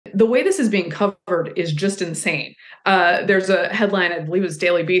the way this is being covered is just insane. There's a headline, I believe it was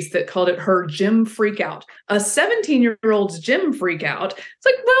Daily Beast, that called it her gym freakout. A 17-year-old's gym freakout. It's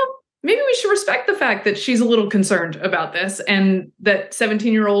like, well, maybe we should respect the fact that she's a little concerned about this and that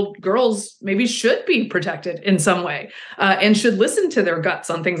 17-year-old girls maybe should be protected in some way and should listen to their guts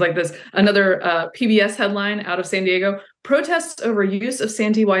on things like this. Another PBS headline out of San Diego: protests over use of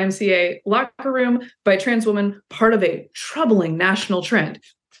Santee YMCA locker room by trans woman, part of a troubling national trend.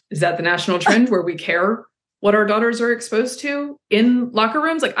 Is that the national trend where we care what our daughters are exposed to in locker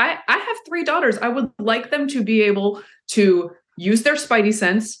rooms? Like, I have 3 daughters. I would like them to be able to use their spidey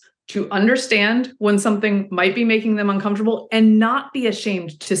sense, to understand when something might be making them uncomfortable and not be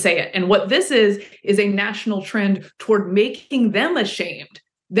ashamed to say it. And what this is a national trend toward making them ashamed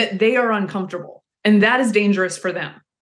that they are uncomfortable. And that is dangerous for them.